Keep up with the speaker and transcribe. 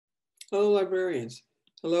Hello, librarians.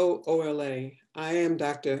 Hello, OLA. I am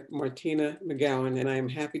Dr. Martina McGowan, and I am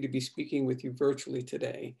happy to be speaking with you virtually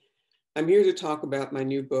today. I'm here to talk about my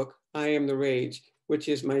new book, I Am the Rage, which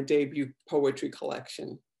is my debut poetry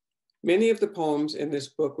collection. Many of the poems in this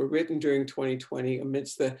book were written during 2020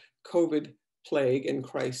 amidst the COVID plague and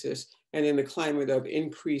crisis and in the climate of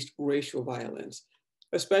increased racial violence,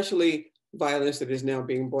 especially violence that is now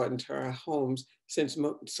being brought into our homes since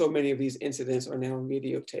so many of these incidents are now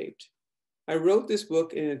videotaped. I wrote this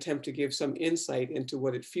book in an attempt to give some insight into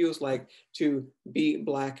what it feels like to be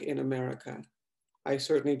Black in America. I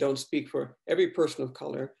certainly don't speak for every person of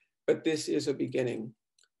color, but this is a beginning.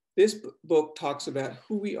 This book talks about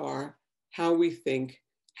who we are, how we think,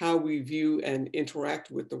 how we view and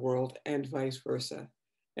interact with the world, and vice versa,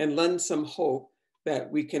 and lends some hope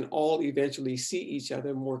that we can all eventually see each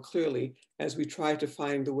other more clearly as we try to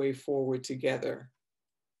find the way forward together.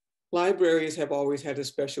 Libraries have always had a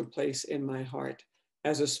special place in my heart.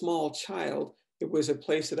 As a small child, it was a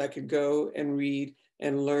place that I could go and read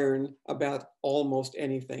and learn about almost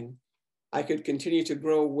anything. I could continue to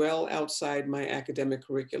grow well outside my academic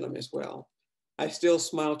curriculum as well. I still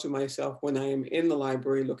smile to myself when I am in the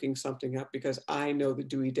library looking something up because I know the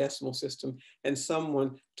Dewey Decimal System and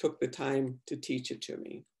someone took the time to teach it to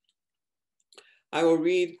me. I will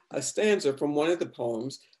read a stanza from one of the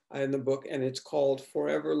poems in the book, and it's called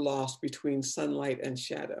Forever Lost Between Sunlight and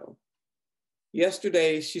Shadow.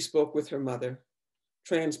 Yesterday, she spoke with her mother,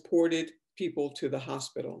 transported people to the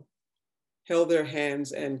hospital, held their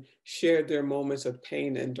hands and shared their moments of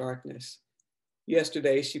pain and darkness.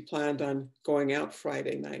 Yesterday, she planned on going out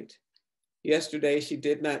Friday night. Yesterday, she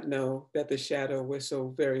did not know that the shadow was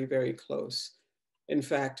so very, very close. In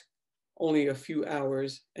fact, only a few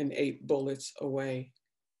hours and 8 bullets away.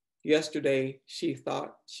 Yesterday, she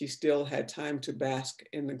thought she still had time to bask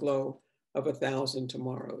in the glow of 1,000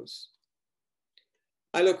 tomorrows.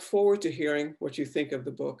 I look forward to hearing what you think of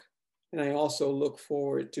the book, and I also look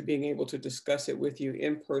forward to being able to discuss it with you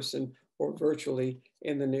in person or virtually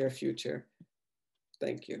in the near future.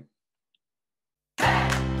 Thank you.